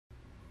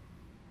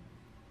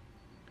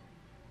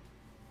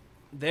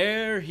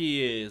There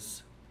he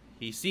is.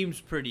 He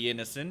seems pretty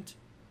innocent.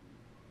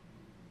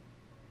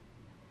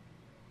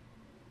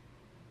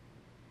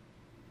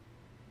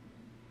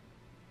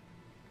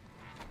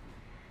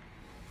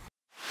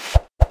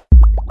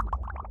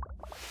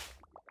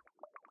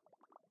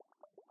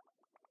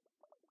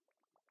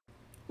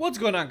 What's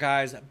going on,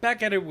 guys?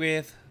 Back at it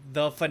with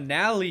the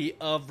finale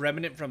of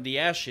Remnant from the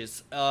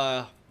Ashes.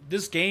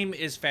 This game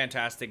is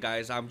fantastic,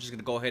 guys. I'm just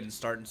gonna go ahead and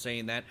start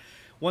saying that.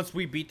 Once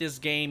we beat this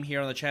game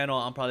here on the channel,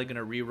 I'm probably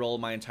gonna re-roll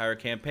my entire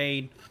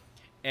campaign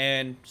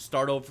and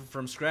start over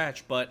from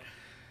scratch. But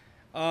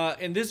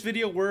in this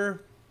video,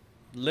 we're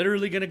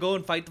literally gonna go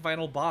and fight the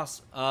final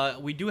boss.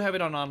 We do have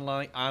it on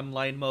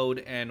online mode,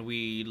 and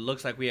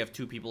looks like we have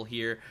 2 people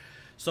here.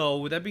 So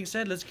with that being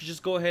said, let's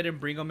just go ahead and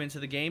bring them into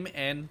the game,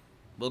 and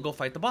we'll go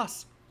fight the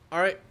boss.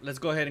 Alright, let's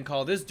go ahead and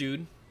call this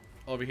dude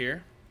over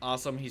here.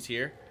 Awesome, he's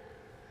here.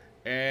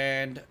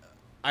 And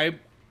I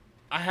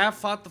have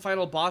fought the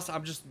final boss. I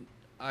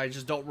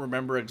just don't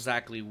remember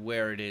exactly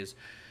where it is.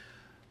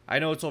 I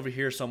know it's over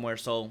here somewhere,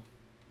 so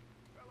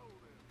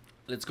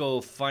let's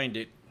go find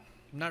it.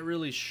 I'm not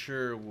really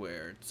sure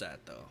where it's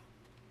at, though.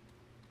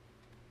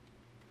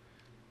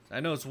 I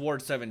know it's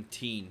Ward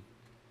 17.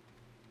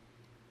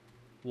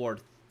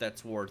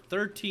 That's Ward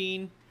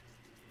 13.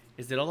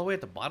 Is it all the way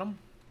at the bottom?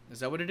 Is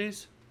that what it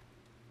is?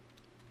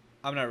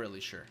 I'm not really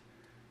sure.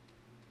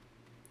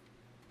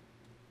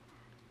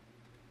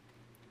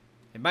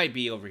 It might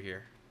be over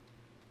here.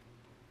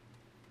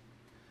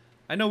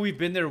 I know we've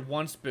been there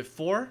once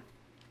before.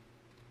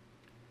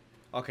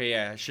 Okay,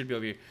 yeah, it should be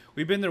over here.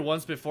 We've been there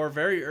once before,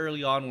 very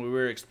early on when we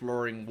were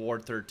exploring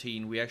Ward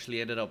 13. We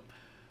actually ended up...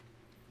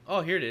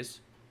 Oh, here it is.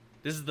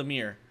 This is the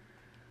mirror.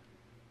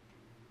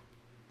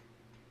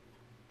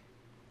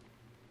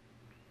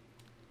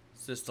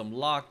 System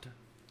locked.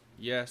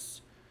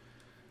 Yes.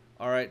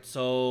 Alright,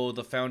 so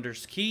the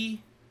founder's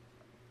key.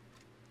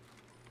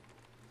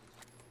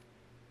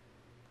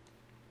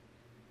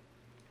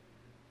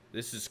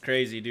 This is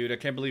crazy, dude. I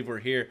can't believe we're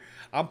here.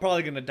 I'm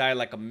probably gonna die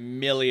like a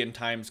million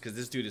times because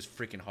this dude is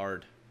freaking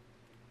hard.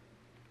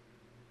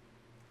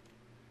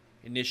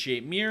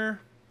 Initiate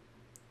mirror.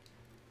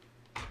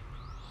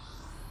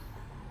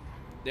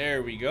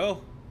 There we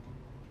go.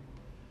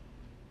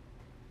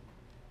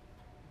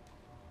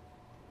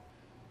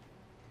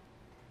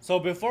 So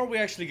before we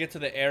actually get to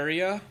the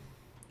area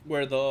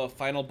where the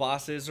final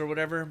boss is or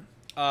whatever,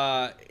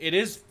 it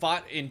is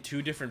fought in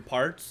 2 different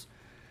parts.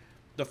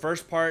 The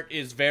first part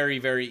is very,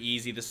 very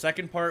easy. The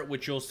second part,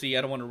 which you'll see,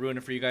 I don't want to ruin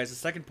it for you guys. The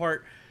second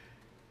part,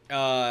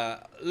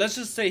 let's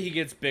just say he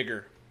gets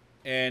bigger.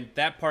 And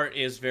that part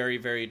is very,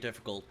 very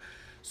difficult.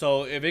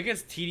 So if it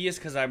gets tedious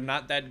because I'm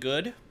not that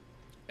good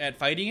at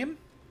fighting him,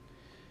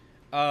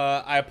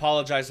 I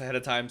apologize ahead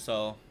of time.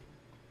 So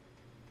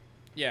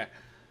yeah,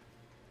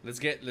 let's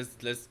get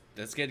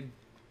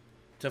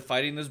to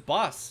fighting this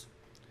boss.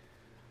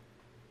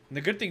 And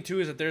the good thing too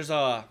is that there's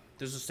a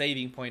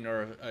saving point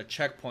or a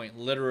checkpoint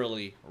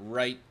literally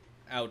right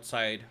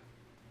outside.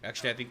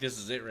 Actually, I think this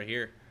is it right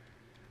here.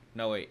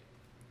 No, wait.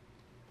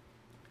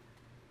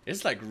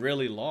 It's like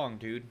really long,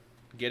 dude,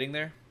 getting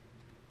there.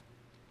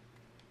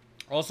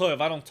 Also,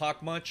 if I don't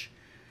talk much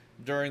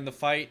during the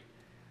fight,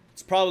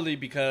 it's probably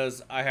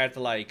because I had to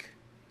like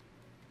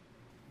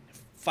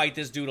fight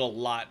this dude a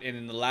lot, and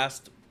in the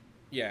last,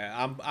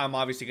 yeah, I'm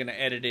obviously gonna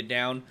edit it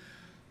down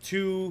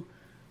to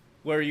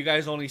where you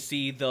guys only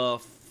see the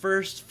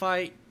first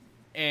fight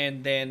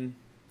and then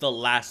the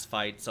last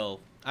fight. So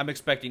I'm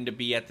expecting to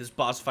be at this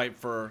boss fight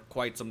for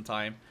quite some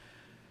time.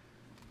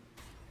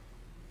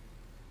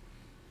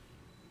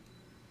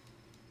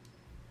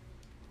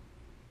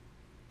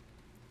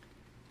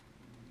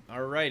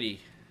 Alrighty.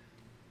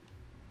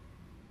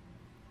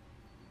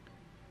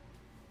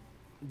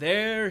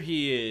 There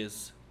he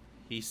is.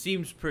 He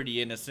seems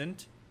pretty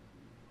innocent.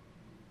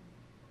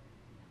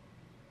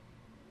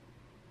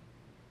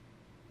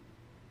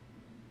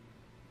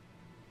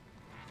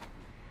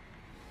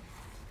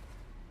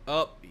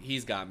 Oh,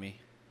 he's got me.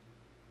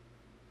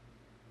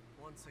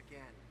 Once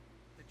again,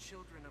 the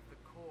children of the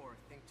core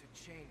think to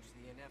change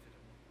the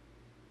inevitable.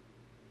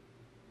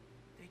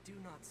 They do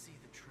not see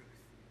the truth,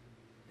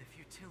 the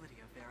futility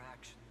of their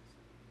actions.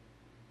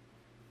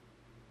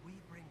 We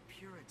bring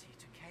purity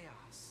to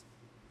chaos,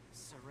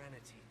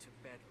 serenity to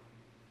bedlam.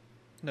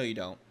 No, you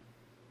don't.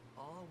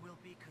 All will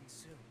be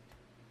consumed.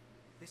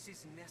 This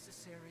is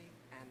necessary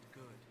and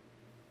good.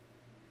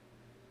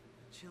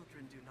 The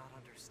children do not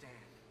understand.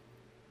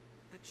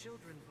 The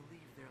children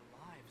believe their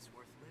lives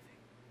worth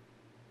living.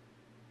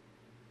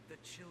 The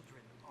children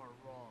are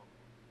wrong.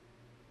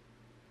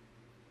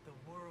 The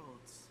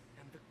worlds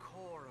and the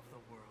core of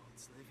the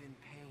worlds live in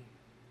pain,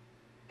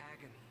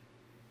 agony,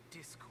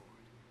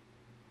 discord.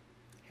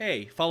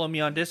 Hey, follow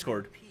me on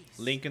Discord.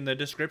 Link in the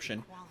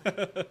description.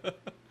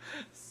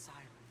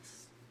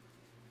 Silence.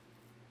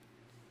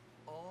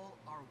 All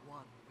are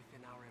one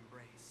within our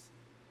embrace.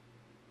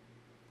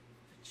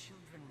 The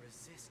children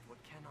resist what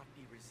cannot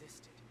be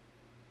resisted.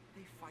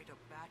 They fight a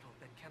battle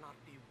that cannot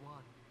be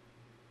won.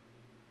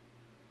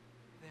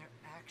 Their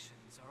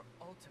actions are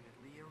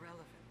ultimately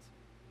irrelevant.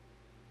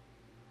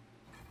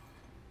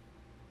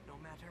 No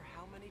matter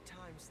how many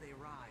times they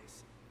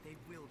rise, they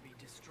will be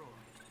destroyed.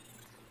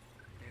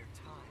 Their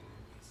time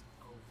is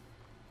over.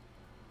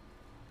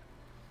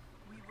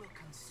 We will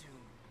consume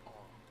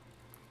all.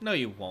 No,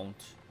 you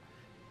won't.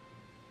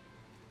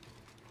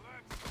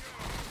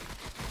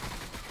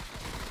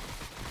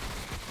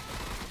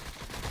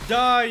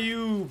 Die,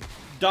 you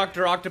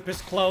Dr.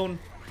 Octopus clone.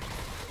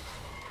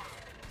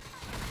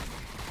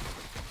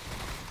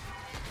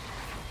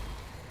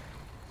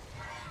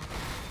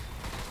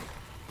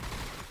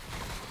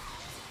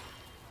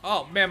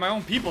 Oh, man, my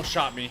own people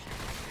shot me.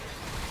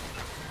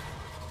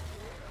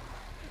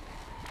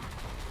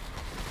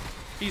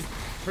 He's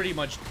pretty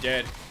much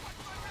dead.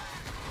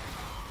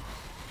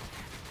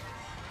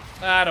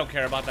 I don't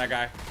care about that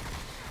guy.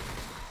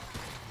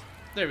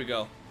 There we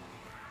go.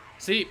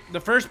 See, the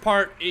first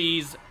part,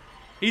 he's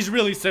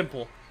really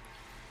simple.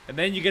 And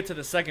then you get to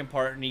the second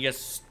part and he gets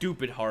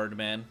stupid hard,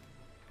 man.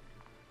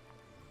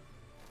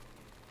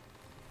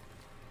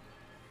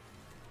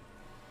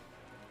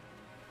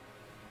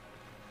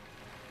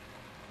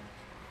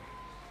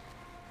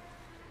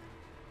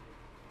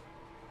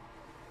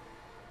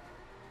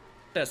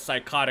 That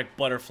psychotic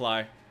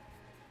butterfly.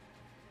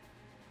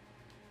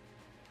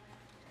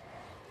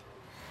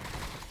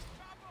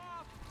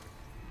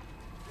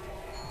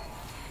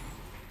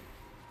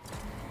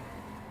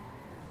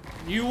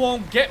 You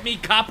won't get me,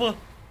 copper.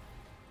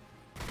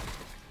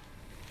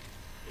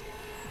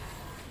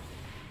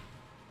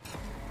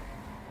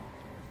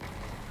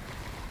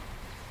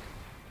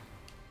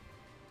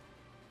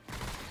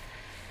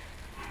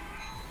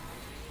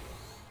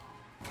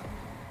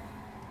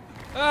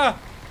 Ah!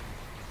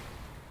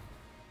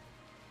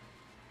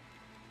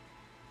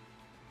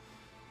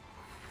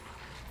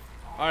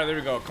 Alright, there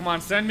we go. Come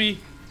on, send me.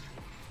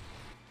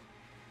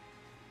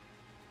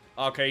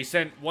 Okay, he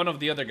sent one of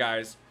the other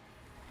guys.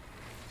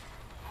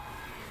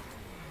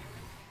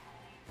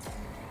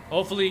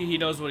 Hopefully he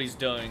knows what he's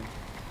doing.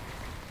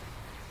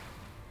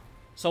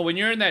 So when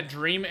you're in that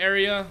dream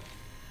area,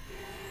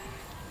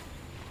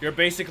 you're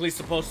basically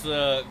supposed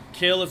to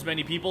kill as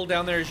many people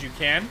down there as you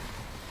can.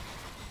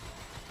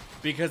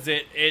 Because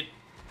it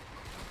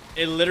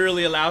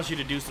literally allows you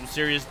to do some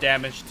serious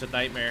damage to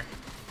Nightmare.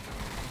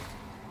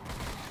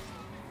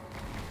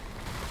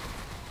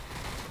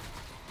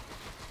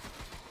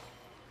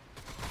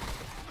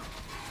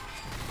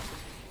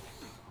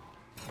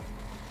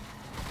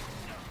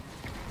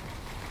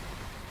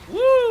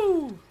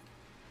 Woo!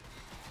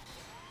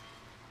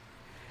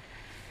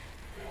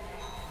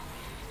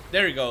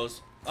 There he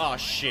goes. Oh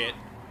shit.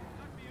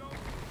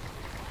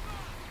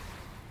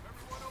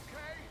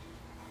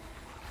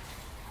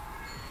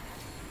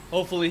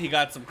 Hopefully he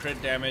got some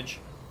crit damage.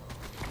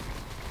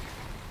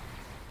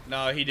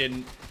 No, he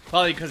didn't.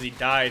 Probably because he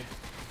died.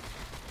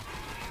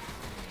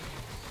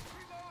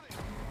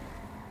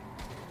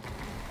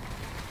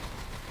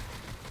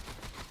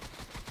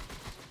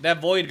 That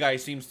Void guy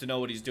seems to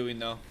know what he's doing,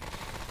 though.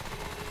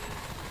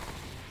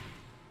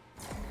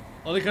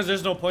 Only because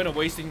there's no point of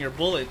wasting your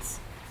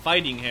bullets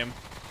fighting him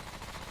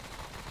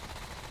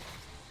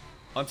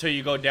until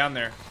you go down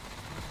there.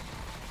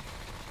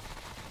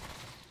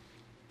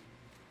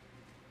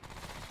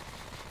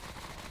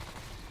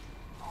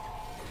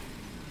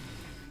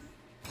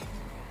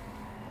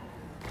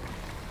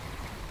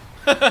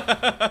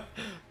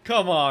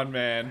 Come on,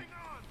 man.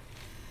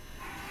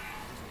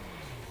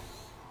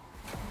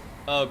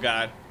 Oh,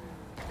 God.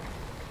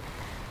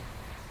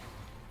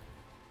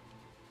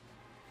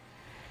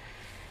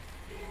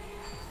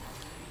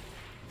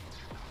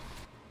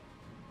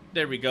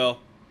 There we go.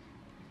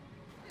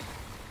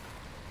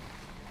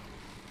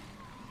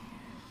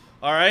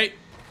 All right.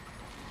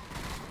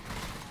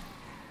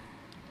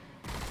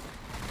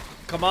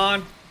 Come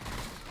on.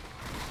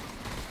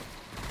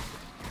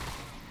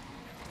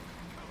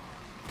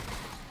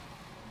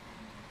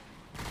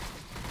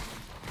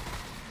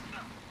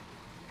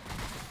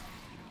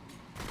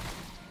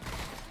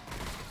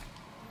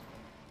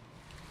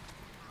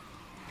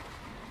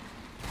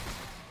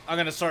 I'm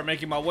gonna start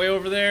making my way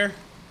over there.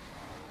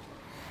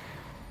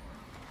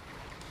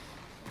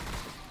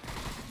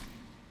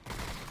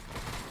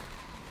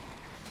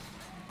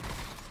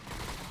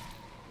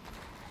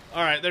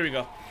 Alright, there we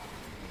go.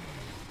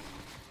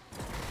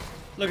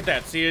 Look at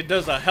that. See, it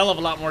does a hell of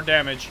a lot more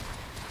damage.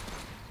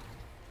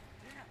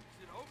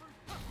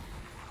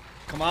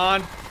 Come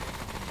on.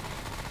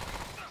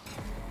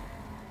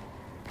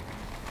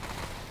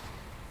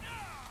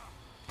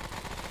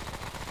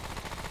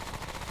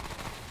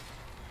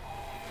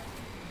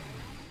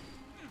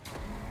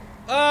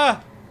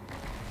 Ah!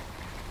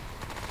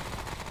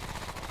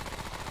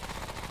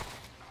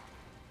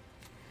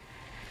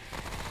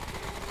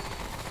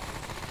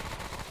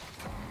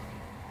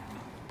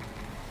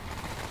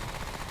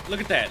 Look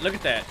at that. Look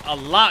at that. A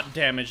lot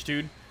damage,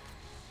 dude.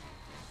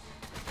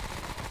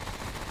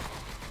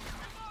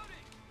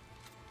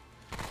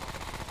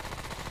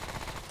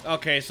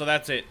 Okay, so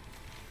that's it.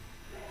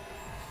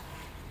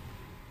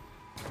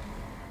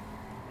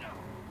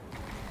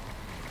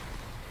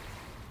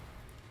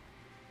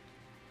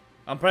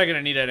 I'm probably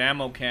gonna need an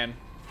ammo can.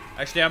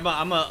 Actually, I'm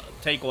gonna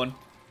take one.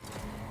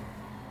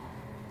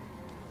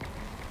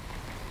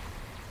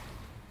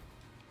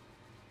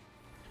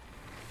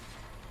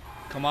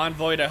 Come on,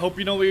 Void. I hope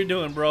you know what you're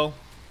doing, bro.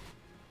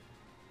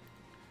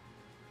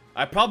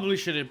 I probably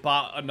should have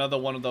bought another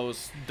one of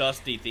those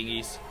dusty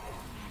thingies.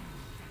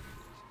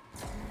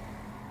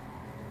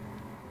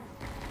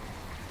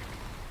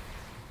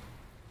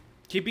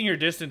 Keeping your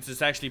distance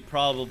is actually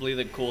probably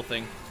the cool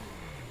thing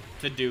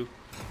to do.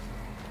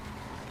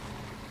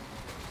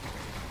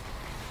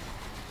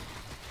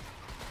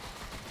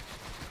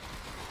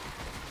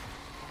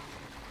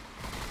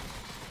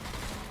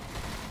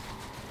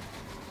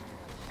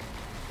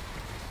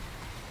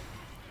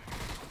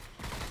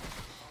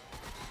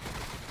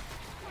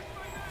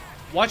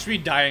 Watch me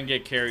die and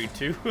get carried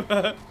too.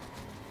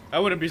 I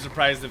wouldn't be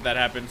surprised if that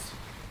happens.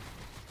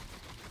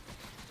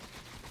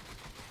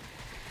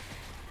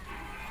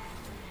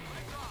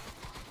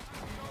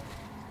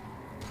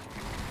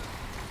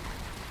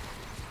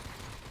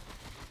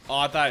 Oh,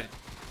 I thought...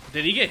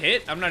 Did he get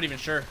hit? I'm not even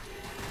sure.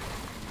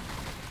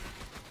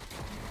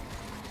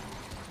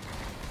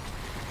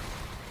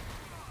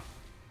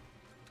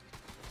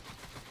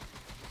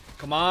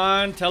 Come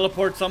on,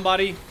 teleport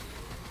somebody.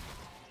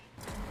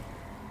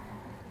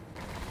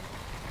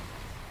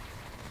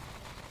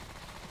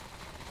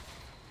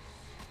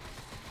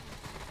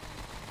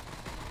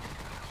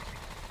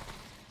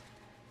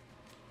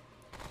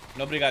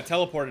 Nobody got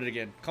teleported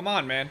again. Come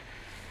on, man.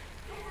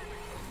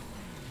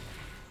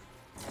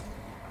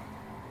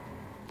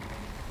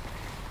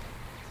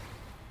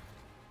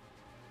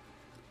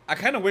 I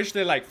kind of wish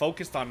they like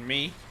focused on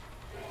me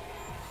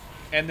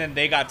and then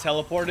they got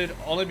teleported,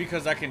 only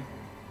because I can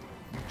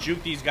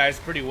juke these guys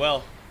pretty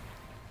well.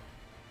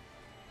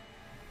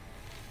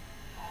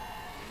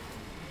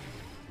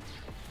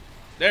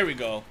 There we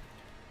go.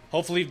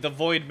 Hopefully the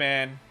Void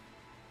Man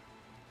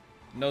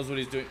knows what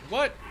he's doing.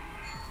 What?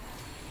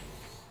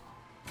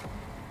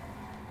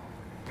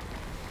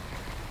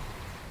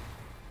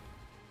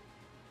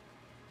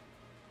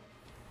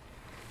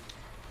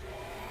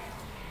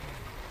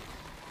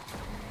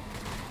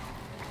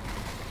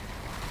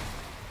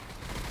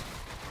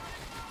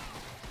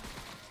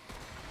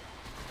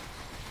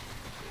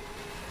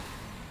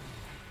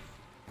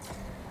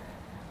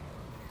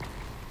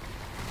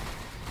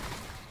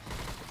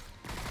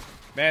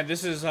 Man,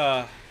 this is,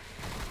 it's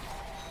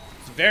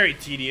very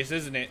tedious,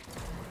 isn't it?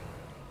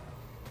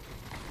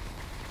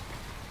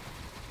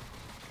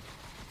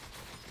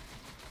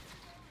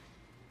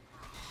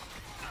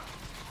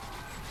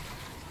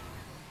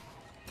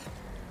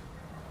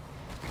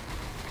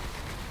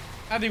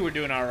 I think we're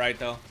doing alright,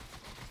 though.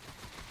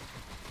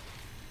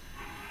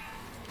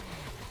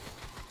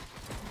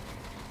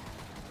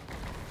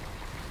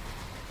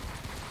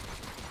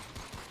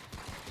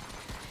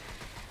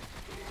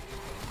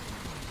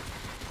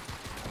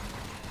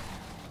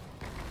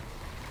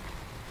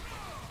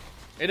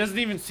 It doesn't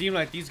even seem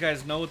like these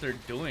guys know what they're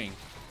doing.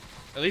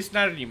 At least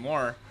not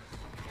anymore.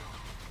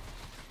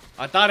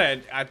 I thought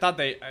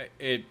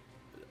they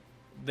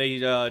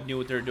knew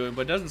what they were doing,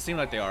 but it doesn't seem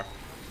like they are.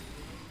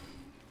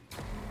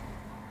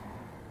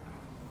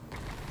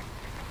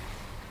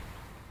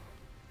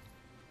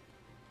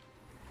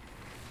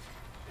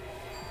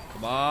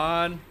 Come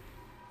on.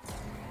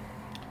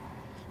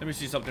 Let me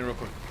see something real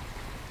quick.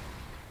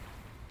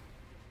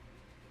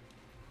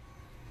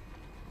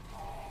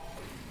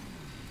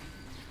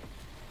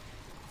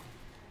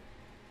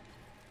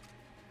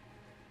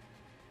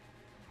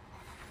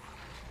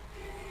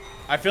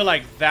 I feel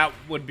like that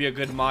would be a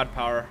good mod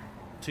power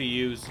to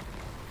use.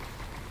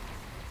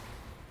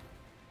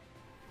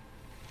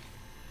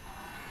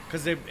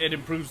 Because it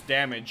improves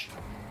damage.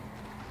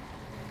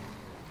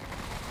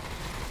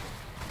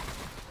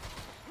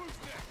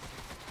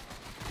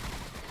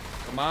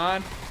 Come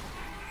on.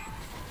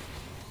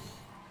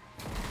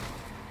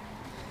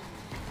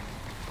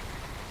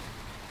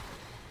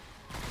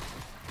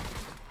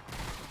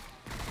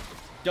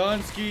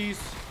 Dunskies.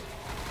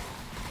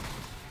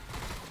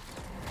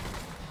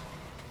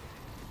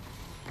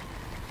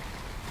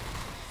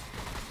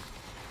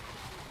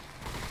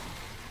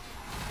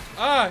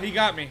 Ah, he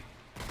got me.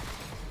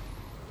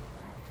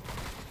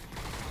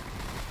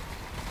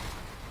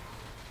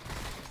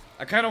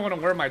 I kind of want to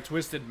wear my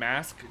twisted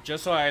mask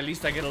just so at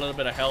least I get a little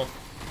bit of health.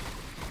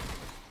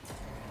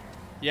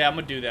 Yeah, I'm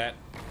gonna do that.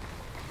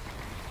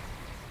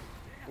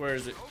 Where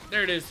is it?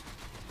 There it is.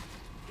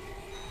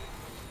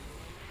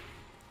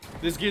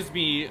 This gives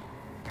me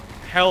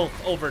health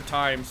over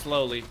time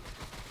slowly.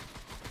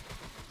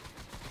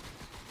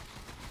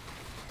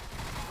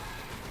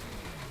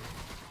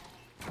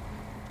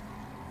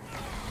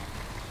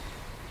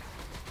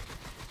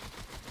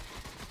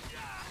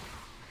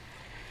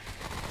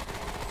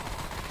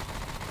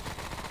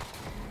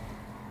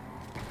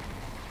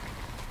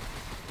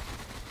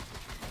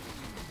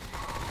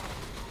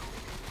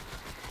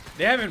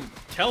 They haven't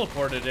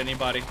teleported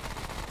anybody.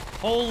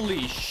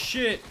 Holy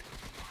shit.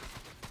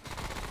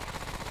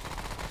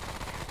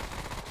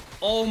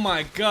 Oh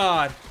my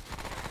god.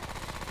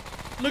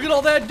 Look at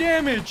all that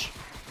damage.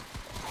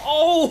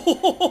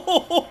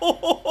 Oh!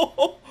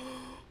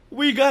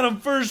 We got him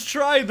first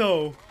try,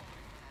 though.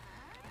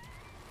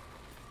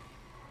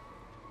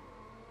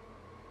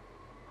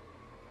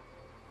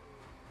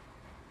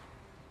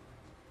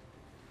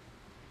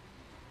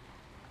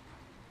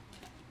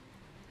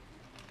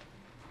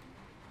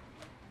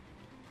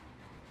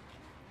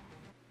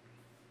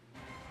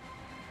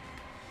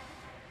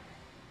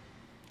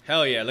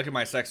 Hell yeah, look at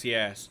my sexy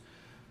ass.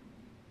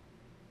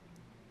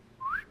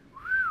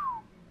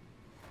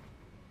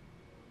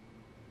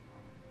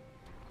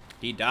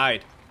 He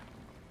died.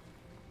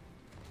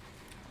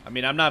 I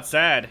mean, I'm not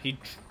sad. He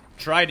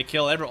tried to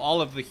kill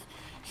all of the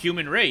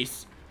human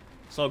race.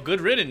 So good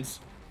riddance.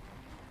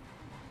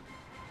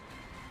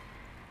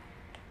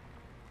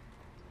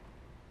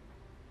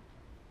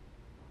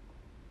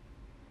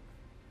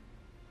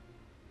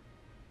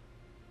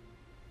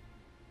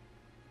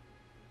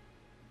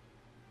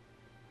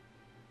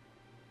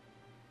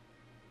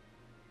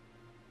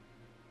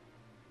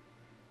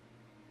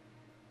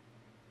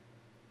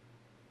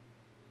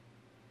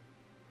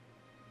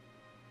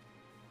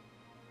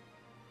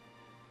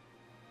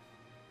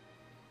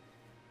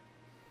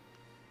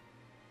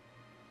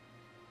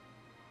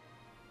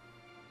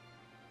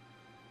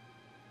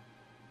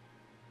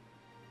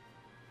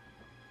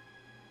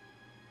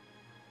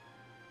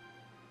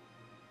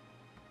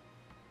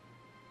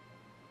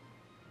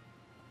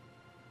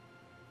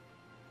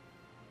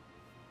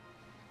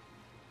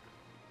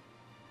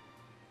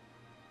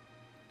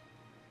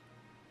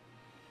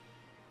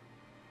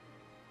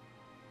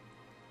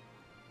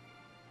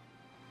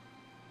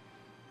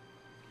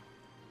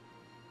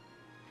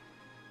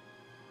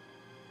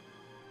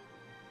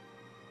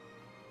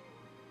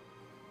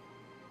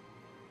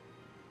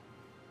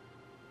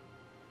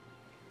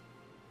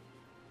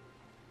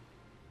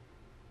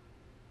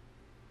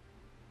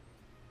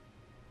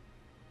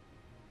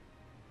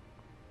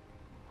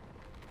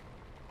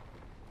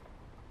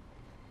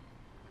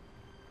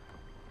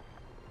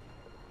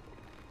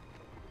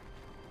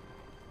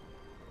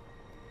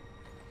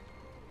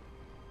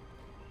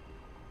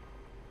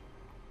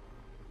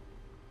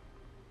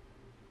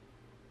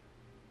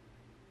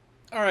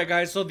 Alright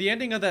guys, so the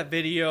ending of that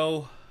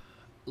video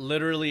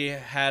literally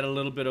had a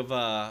little bit of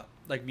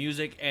like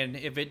music, and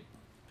if it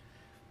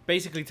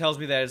basically tells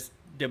me that it's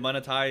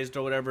demonetized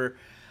or whatever,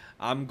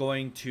 I'm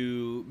going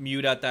to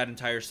mute out that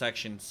entire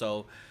section.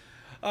 So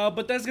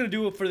but that's gonna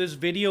do it for this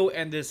video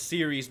and this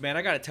series, man.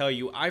 I gotta tell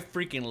you, I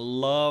freaking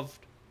loved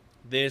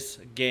this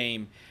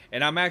game,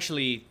 and I'm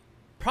actually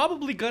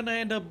probably gonna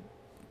end up,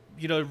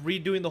 you know,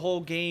 redoing the whole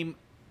game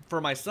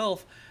for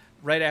myself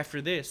right after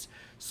this.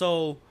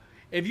 So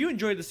if you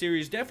enjoyed the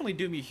series, definitely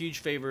do me a huge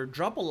favor.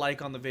 Drop a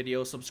like on the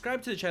video.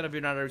 Subscribe to the channel if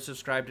you're not already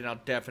subscribed. And I'll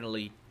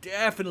definitely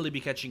be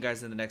catching you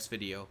guys in the next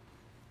video.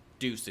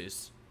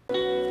 Deuces.